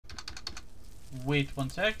wait 1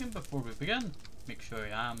 second before we begin. Make sure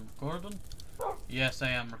I am recording. Yes, I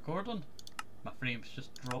am recording. My frames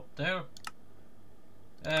just dropped there.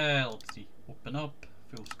 Let's see. Open up.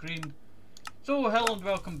 Full screen. So, hello and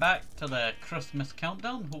welcome back to the Christmas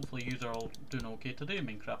countdown. Hopefully you are all doing okay today.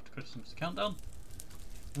 Minecraft Christmas countdown.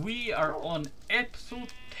 We are on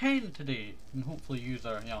episode 10 today. And hopefully you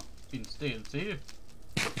are, been staying safe.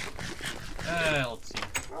 Let's see.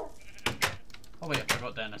 Oh wait, I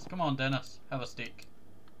forgot Dennis. Come on Dennis, have a steak.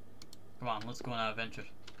 Come on, let's go on an adventure.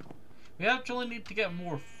 We actually need to get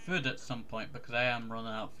more food at some point because I am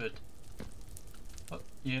running out of food. Oh,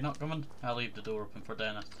 you're not coming? I'll leave the door open for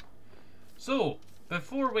Dennis. So,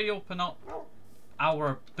 before we open up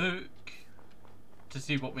our book to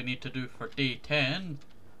see what we need to do for day 10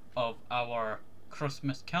 of our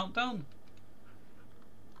Christmas countdown,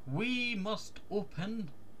 we must open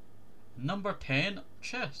number 10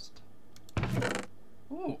 chest.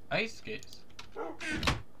 Oh, ice skates.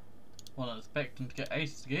 Wasn't expecting to get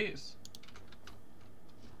ice skates.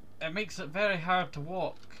 It makes it very hard to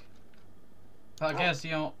walk. But I guess,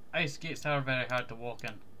 ice skates are very hard to walk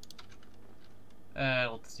in.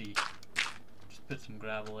 Let's see. Just put some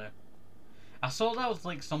gravel there. I saw that was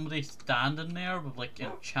like somebody standing there with like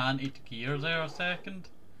enchanted gear there a second.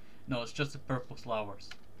 No, it's just the purple flowers.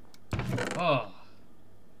 Oh.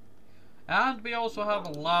 And we also have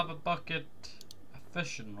a lava bucket, a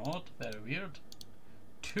fishing rod, very weird.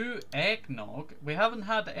 2 eggnog. We haven't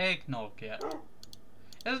had eggnog yet.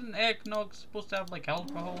 Isn't eggnog supposed to have like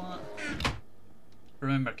alcohol in it?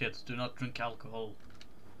 Remember kids, do not drink alcohol.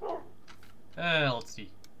 Let's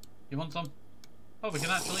see. You want some? Oh, we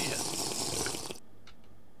can actually eat it.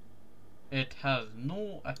 It has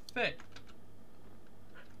no effect.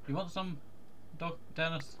 You want some,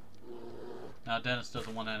 Dennis? Nah, Dennis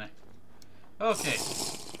doesn't want any. Okay,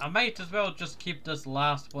 I might as well just keep this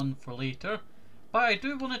last one for later, but I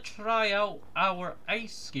do want to try out our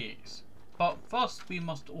ice skates. But first we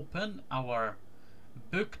must open our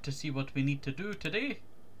book to see what we need to do today.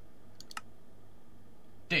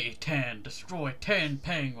 Day 10, destroy 10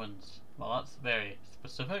 penguins. Well, that's very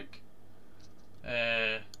specific.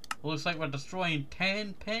 Looks like we're destroying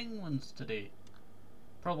 10 penguins today.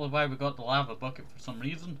 Probably why we got the lava bucket for some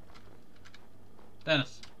reason.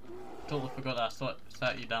 Dennis. Totally forgot that I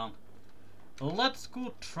sat you down. Let's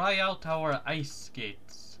go try out our ice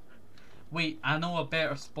skates. Wait, I know a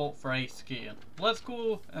better spot for ice skating. Let's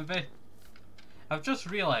go I've just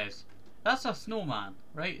realised that's a snowman,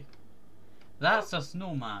 right? That's a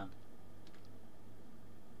snowman.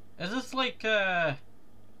 Is this like kinda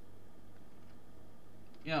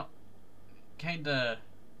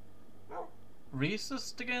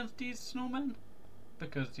racist against these snowmen?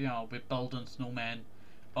 Because we're building snowmen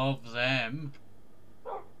of them,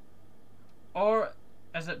 or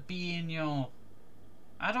is it being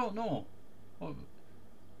I don't know.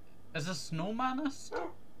 Is it snowmanist?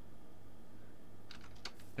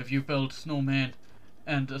 If you build snowmen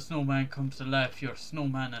and a snowman comes to life, you're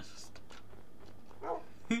snowmanist.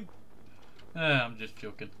 I'm just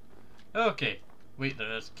joking. Okay, wait,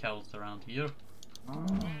 there is cows around here.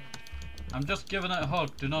 I'm just giving it a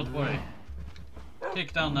hug, do not worry.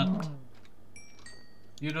 Take down that.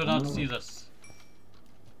 You do not see this.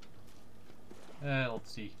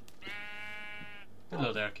 Let's see.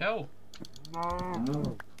 Hello there, cow.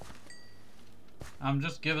 I'm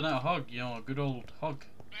just giving it a hug, a good old hug.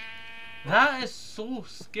 That is so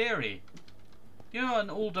scary.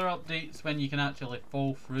 In older updates when you can actually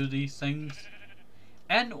fall through these things.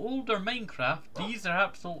 In older Minecraft, these are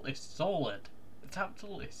absolutely solid. It's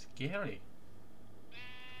absolutely scary.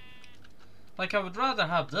 Like, I would rather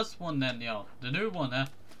have this one than, the new one,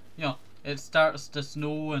 it starts to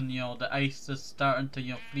snow and, the ice is starting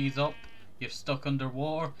to, freeze up. You're stuck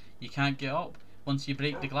underwater, you can't get up. Once you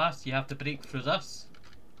break the glass, you have to break through this.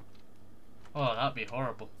 Oh, that'd be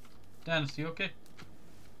horrible. Dennis, you okay?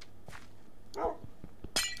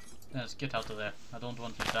 Dennis, get out of there. I don't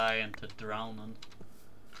want to die into drowning.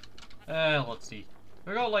 Let's see.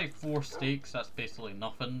 We got like 4 steaks, that's basically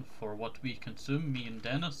nothing for what we consume, me and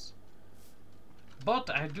Dennis.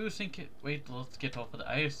 But I do think it... Wait, let's get off of the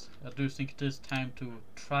ice. I do think it is time to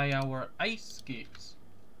try our ice skates.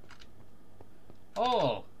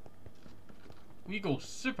 Oh! We go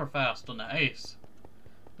super fast on the ice.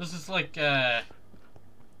 This is like F10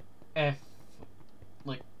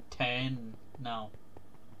 now.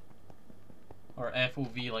 Or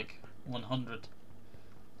FOV like 100.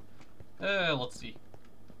 Let's see.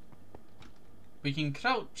 We can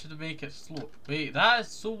crouch to make it slow. Wait, that is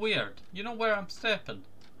so weird. You know where I'm stepping?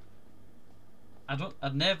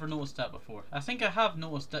 I'd never noticed that before. I think I have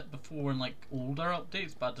noticed it before in like older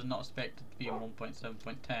updates, but I did not expect it to be in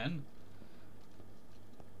 1.7.10.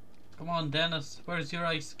 Come on, Dennis, where's your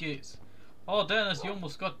ice skates? Oh, Dennis, you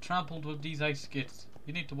almost got trampled with these ice skates.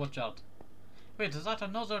 You need to watch out. Wait, is that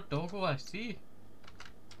another doggo I see?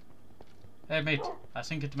 Hey mate, I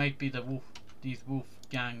think it might be the these wolf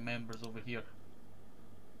gang members over here.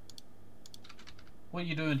 What are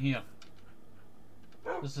you doing here?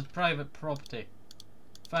 This is private property.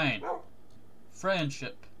 Fine.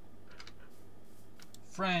 Friendship.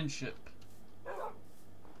 Friendship.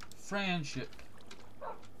 Friendship.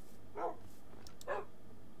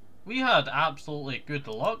 We had absolutely good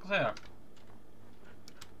luck there.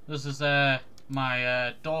 This is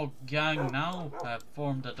my dog gang now. I've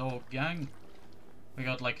formed a dog gang. We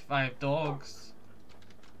got like 5 dogs.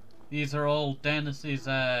 These are all Dennis's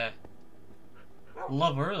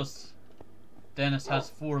lovers. Dennis has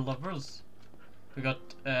 4 lovers. We got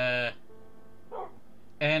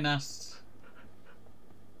Ennis,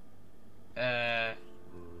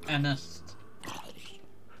 Ennis,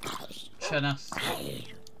 Chinnis,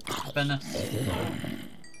 Bennis.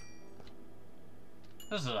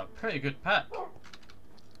 This is a pretty good pack.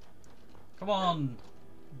 Come on,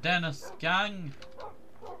 Dennis gang.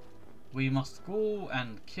 We must go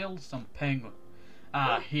and kill some penguin.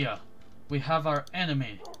 Ah, here. We have our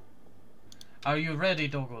enemy. Are you ready,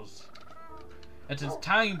 doggos? It is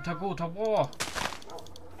time to go to war.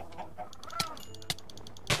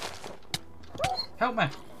 Help me.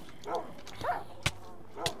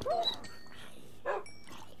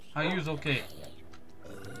 Are you okay?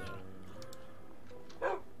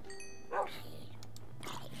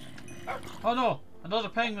 Oh no! Another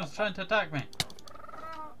penguin's trying to attack me.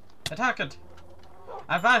 Attack it!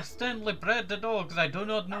 I've accidentally bred the dogs. I do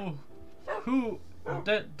not know who.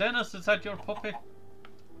 Dennis, is that your puppy?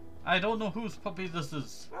 I don't know whose puppy this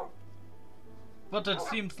is. But it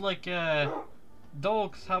seems like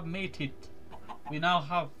dogs have mated. We now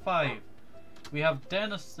have 5. We have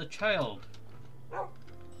Dennis the child.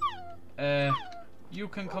 You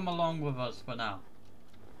can come along with us for now.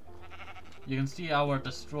 You can see our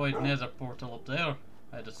destroyed nether portal up there.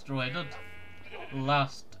 I destroyed it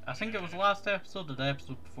I think it was last episode or the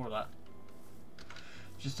episode before that.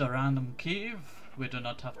 Just a random cave. We do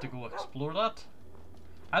not have to go explore that.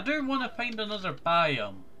 I do want to find another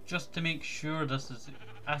biome just to make sure this is.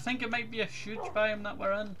 I think it might be a huge biome that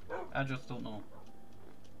we're in. I just don't know.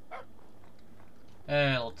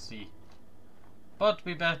 Let's see. But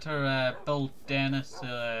we better build Dennis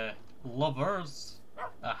lovers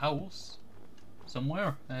a house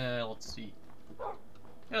somewhere. Let's see.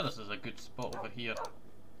 Yeah, this is a good spot over here.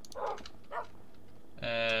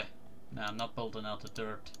 Nah, I'm not building out of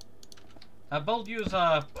dirt. I build you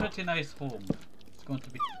a pretty nice home. It's going to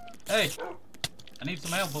be. Hey! I need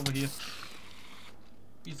some help over here.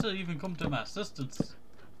 You still even come to my assistance.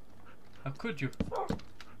 How could you?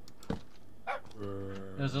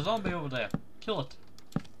 There's a zombie over there. Kill it.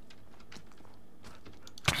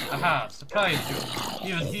 Aha! Surprised you.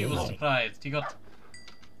 Even he was surprised. He got,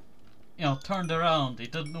 you know, turned around. He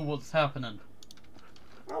didn't know what's happening.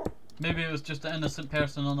 Maybe it was just an innocent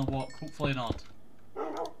person on a walk. Hopefully not.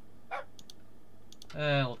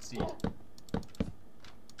 Let's see.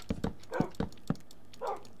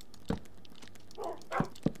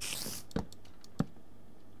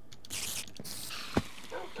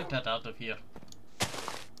 Get that out of here.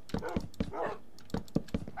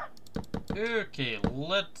 Okay,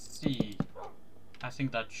 let's see. I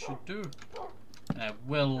think that should do. And I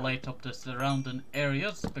will light up the surrounding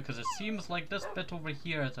areas because it seems like this bit over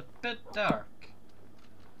here is a bit dark.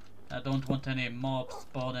 I don't want any mobs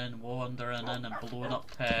spawning, wandering in and blowing up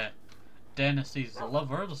Dennis's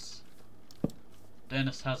lovers.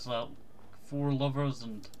 Dennis has 4 lovers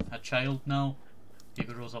and a child now. He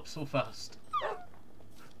grows up so fast.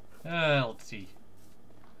 Let's see.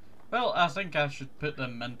 Well, I think I should put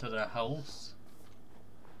them into their house.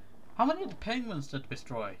 How many penguins did we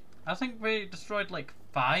destroy? I think we destroyed like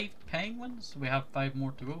 5 penguins. We have 5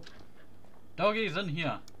 more to go. Doggy's in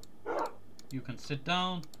here. You can sit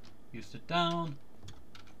down. You sit down.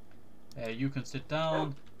 You can sit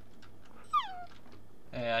down.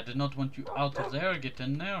 I did not want you out of there. Get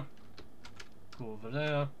in there. Go over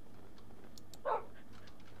there.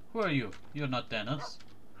 Who are you? You're not Dennis.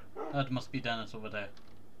 That must be Dennis over there.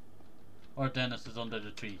 Or Dennis is under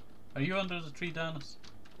the tree. Are you under the tree, Dennis?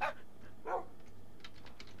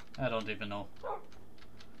 I don't even know.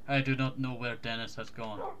 I do not know where Dennis has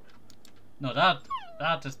gone. No,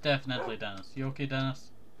 that is definitely Dennis. You okay,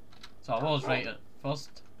 Dennis? So I was right at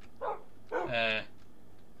first.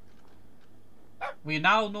 we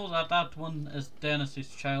now know that that one is Dennis's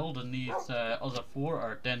child, and these other 4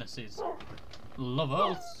 are Dennis's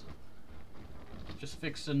lovers. Just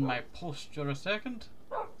fixing my posture a second.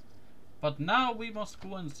 But now we must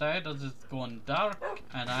go inside as it's going dark,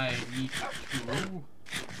 and I need to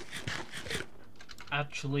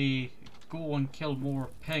actually go and kill more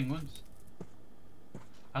penguins.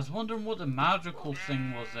 I was wondering what the magical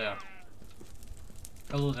thing was there.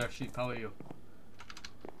 Hello there, sheep, how are you?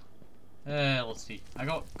 Let's see. I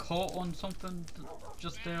got caught on something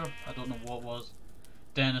just there. I don't know what it was.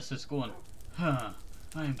 Dennis is going, huh,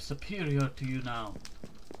 I am superior to you now.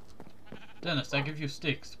 Dennis, I give you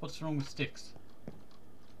sticks. What's wrong with sticks?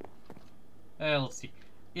 Let's see.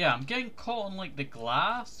 Yeah, I'm getting caught on like the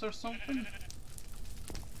glass or something.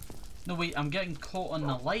 No wait, I'm getting caught on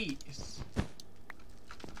the lights.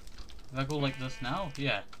 If I go like this now,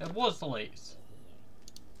 yeah, it was the lights.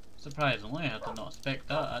 Surprisingly, I did not expect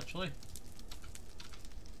that actually.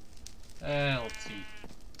 Let's see.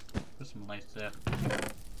 Put some lights there.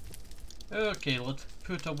 Okay, let's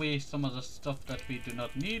put away some of the stuff that we do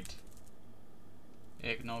not need.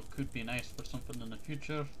 Eggnog could be nice for something in the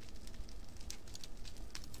future.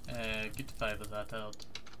 Get 5 of that out.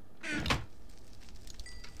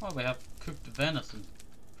 Oh, we have cooked venison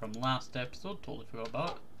from last episode, totally forgot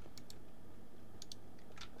about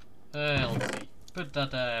it. Let's see. Put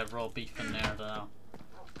that raw beef in there now.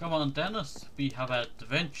 Come on, Dennis, we have an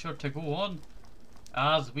adventure to go on,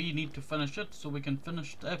 as we need to finish it so we can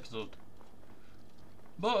finish the episode.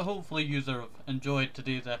 But hopefully you have enjoyed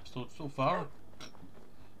today's episode so far.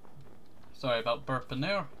 Sorry about burping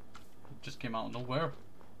there, it just came out of nowhere.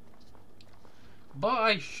 But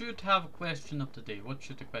I should have a question of the day. What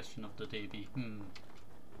should the question of the day be?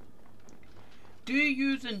 Do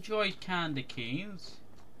you enjoy candy canes?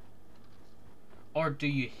 Or do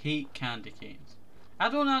you hate candy canes? I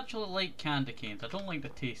don't actually like candy canes. I don't like the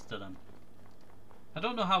taste of them. I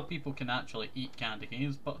don't know how people can actually eat candy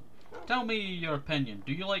canes, but tell me your opinion.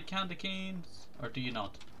 Do you like candy canes or do you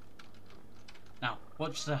not? Now,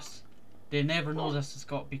 watch this. They never know this has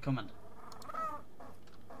got to be coming.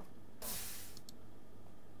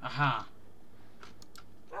 Aha.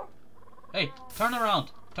 Hey, turn around.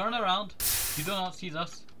 Turn around. You do not see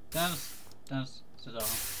this. Dennis, sit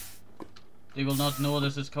down. They will not know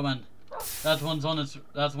this is coming. That one's on its.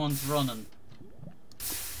 That one's running.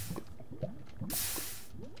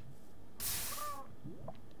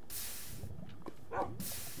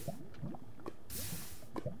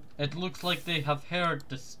 It looks like they have heard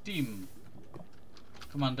the steam.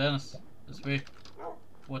 Come on, Dennis. This way.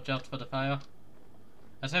 Watch out for the fire.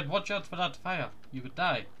 I said watch out for that fire. You would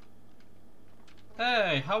die.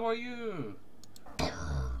 Hey, how are you?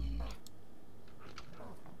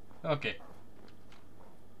 Okay.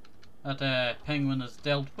 That penguin is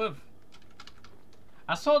dealt with.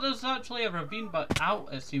 I saw there's actually a ravine, but out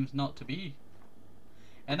it seems not to be.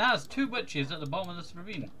 And that has 2 witches at the bottom of this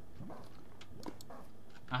ravine.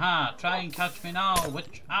 Aha, try and catch me now,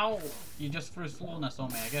 witch. Ow! You just threw slowness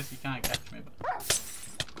on me. I guess you can't catch me, but...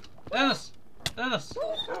 Dennis! Dennis!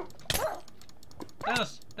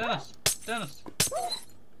 Dennis! Dennis! Dennis!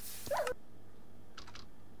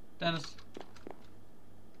 Dennis!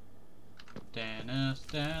 Dennis,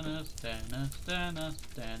 Dennis, Dennis, Dennis,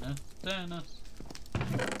 Dennis, Dennis.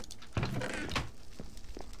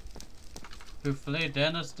 Hopefully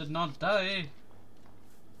Dennis did not die.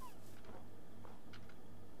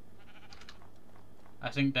 I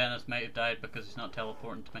think Dennis might have died because he's not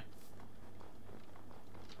teleporting to me.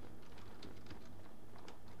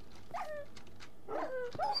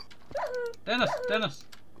 Dennis, Dennis,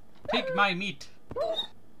 take my meat.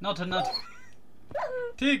 Not a nut.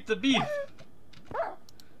 Take the beef.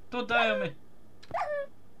 Don't die on me.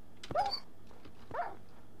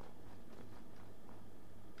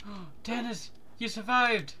 Dennis, you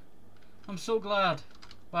survived. I'm so glad.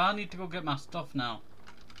 Well, I need to go get my stuff now.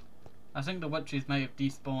 I think the witches might have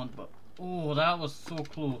despawned, but oh, that was so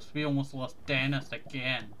close. We almost lost Dennis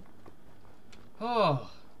again.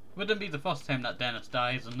 Oh, wouldn't be the first time that Dennis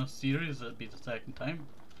dies in this series. It'd be the second time.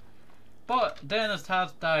 But Dennis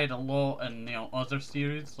has died a lot in other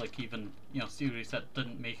series, like even series that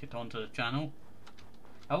didn't make it onto the channel.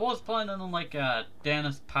 I was planning on like a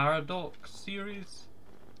Dennis Paradox series.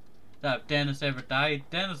 That if Dennis ever died,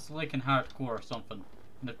 Dennis is like in hardcore or something.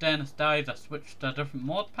 And if Dennis dies, I switch to a different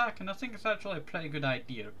mod pack, and I think it's actually a pretty good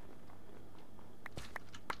idea.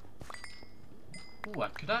 Oh, I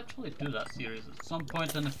could actually do that series at some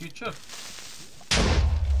point in the future.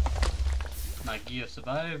 My gear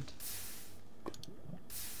survived.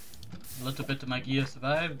 A little bit of my gear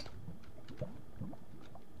survived.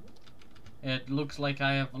 It looks like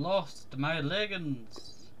I have lost my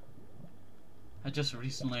leggings. I just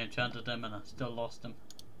recently enchanted them and I still lost them.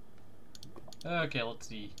 Okay, let's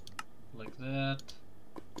see. Like that.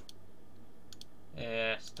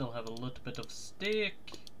 Still have a little bit of steak.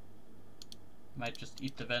 Might just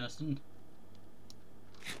eat the venison.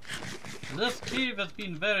 This cave has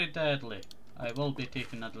been very deadly. I will be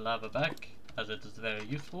taking that lava back, as it is very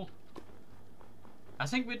useful. I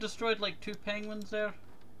think we destroyed like 2 penguins there.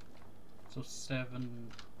 So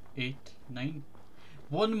 7, 8, 9.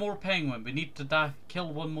 1 more penguin. We need to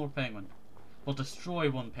kill 1 more penguin. We'll destroy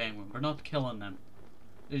 1 penguin. We're not killing them.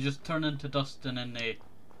 They just turn into dust and then they,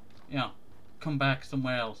 you know, come back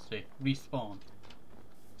somewhere else. They respawn.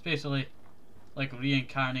 It's basically like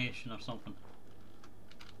reincarnation or something.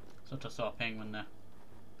 So I saw a penguin there.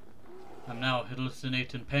 I'm now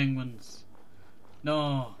hallucinating penguins.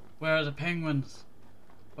 No, where are the penguins?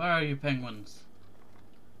 Where are you penguins?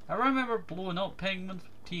 I remember blowing up penguins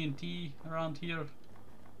with TNT around here.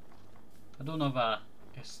 I don't know if I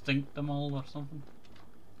extinct them all or something.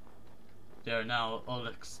 They are now all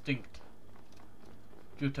extinct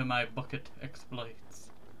due to my bucket exploits.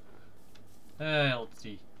 Let's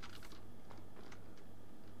see.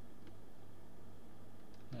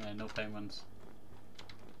 No penguins.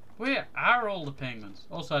 Where are all the penguins?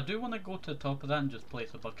 Also, I do want to go to the top of that and just place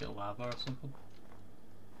a bucket of lava or something.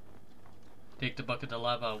 Take the bucket of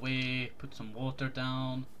lava away, put some water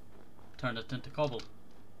down, turn it into cobble.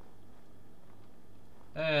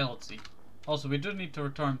 Let's see. Also, we do need to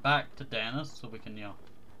return back to Dennis so we can, you know,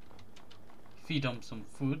 feed him some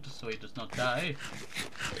food so he does not die.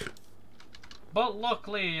 But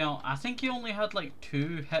luckily, you know, I think he only had like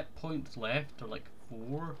 2 hit points left, or like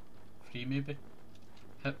 4, 3 maybe,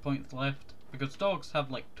 hit points left. Because dogs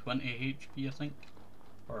have like 20 HP, I think,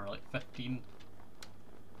 or like 15.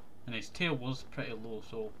 And his tail was pretty low,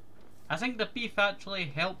 so I think the beef actually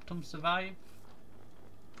helped him survive.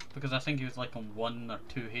 Because I think he was like on 1 or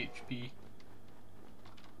 2 HP.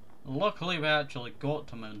 Luckily we actually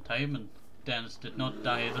got him in time and Dennis did not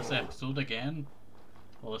die this episode again.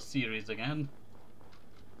 Well, this series again.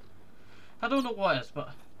 I don't know what it is, but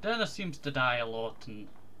Dennis seems to die a lot and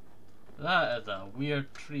that is a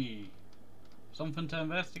weird tree. Something to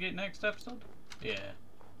investigate next episode? Yeah.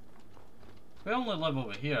 We only live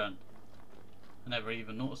over here and I never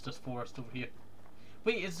even noticed this forest over here.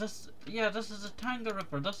 Wait, is this... yeah, this is the Tanga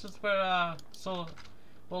River. This is where so...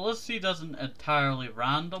 well, this seed isn't entirely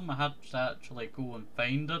random. I had to actually go and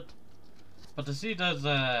find it. But the seed is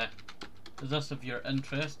this if you're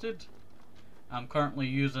interested. I'm currently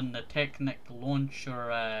using the Technic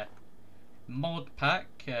Launcher mod pack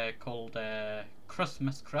called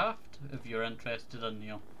Christmas Craft. If you're interested in, you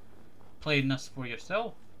know, playing this for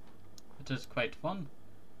yourself. It is quite fun.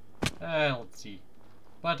 Let's see.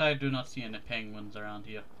 But I do not see any penguins around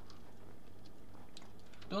here.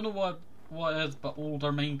 Don't know what is, but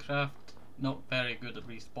older Minecraft, not very good at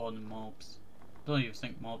respawning mobs. Don't even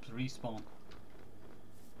think mobs respawn.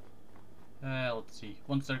 Let's see.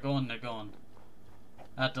 Once they're gone, they're gone.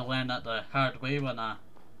 I had to learn that the hard way when I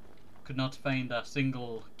could not find a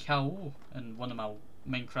single cow in one of my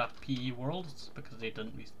Minecraft PE worlds because they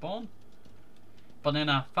didn't respawn. But then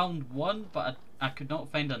I found one, but I could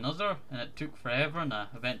not find another, and it took forever, and I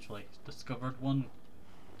eventually discovered one.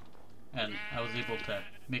 And I was able to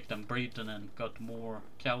make them breed and then got more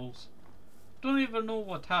cows. Don't even know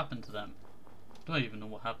what happened to them. Don't even know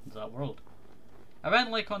what happened to that world. I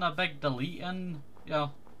went like on a big deleting, you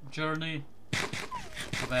know, journey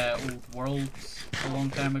of old worlds a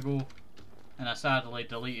long time ago. And I sadly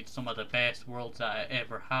deleted some of the best worlds that I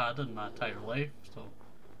ever had in my entire life, so...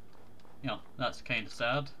 you know, that's kind of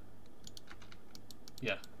sad.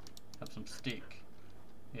 Yeah, have some steak.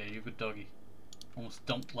 Yeah, you good doggy. Almost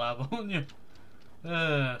dumped lava on you.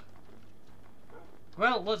 Well,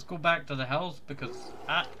 let's go back to the house because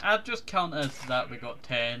I just counted that we got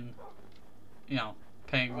 10, you know,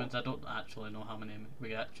 penguins. I don't actually know how many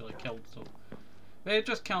we actually killed, so we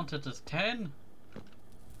just counted as 10.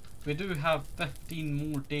 We do have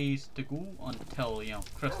 15 more days to go until, you know,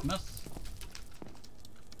 Christmas.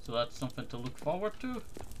 So that's something to look forward to.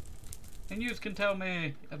 And you can tell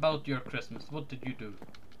me about your Christmas. What did you do?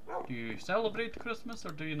 Do you celebrate Christmas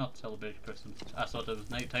or do you not celebrate Christmas? I thought it was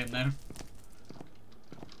nighttime there.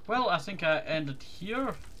 Well, I think I ended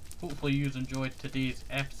here. Hopefully you enjoyed today's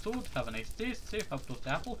episode. Have a nice day. Safe, have a toast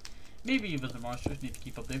apple. Maybe even the monsters need to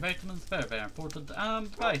keep up their vitamins. Very, very important.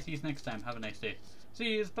 Bye. See you next time. Have a nice day.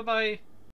 See you. Bye bye.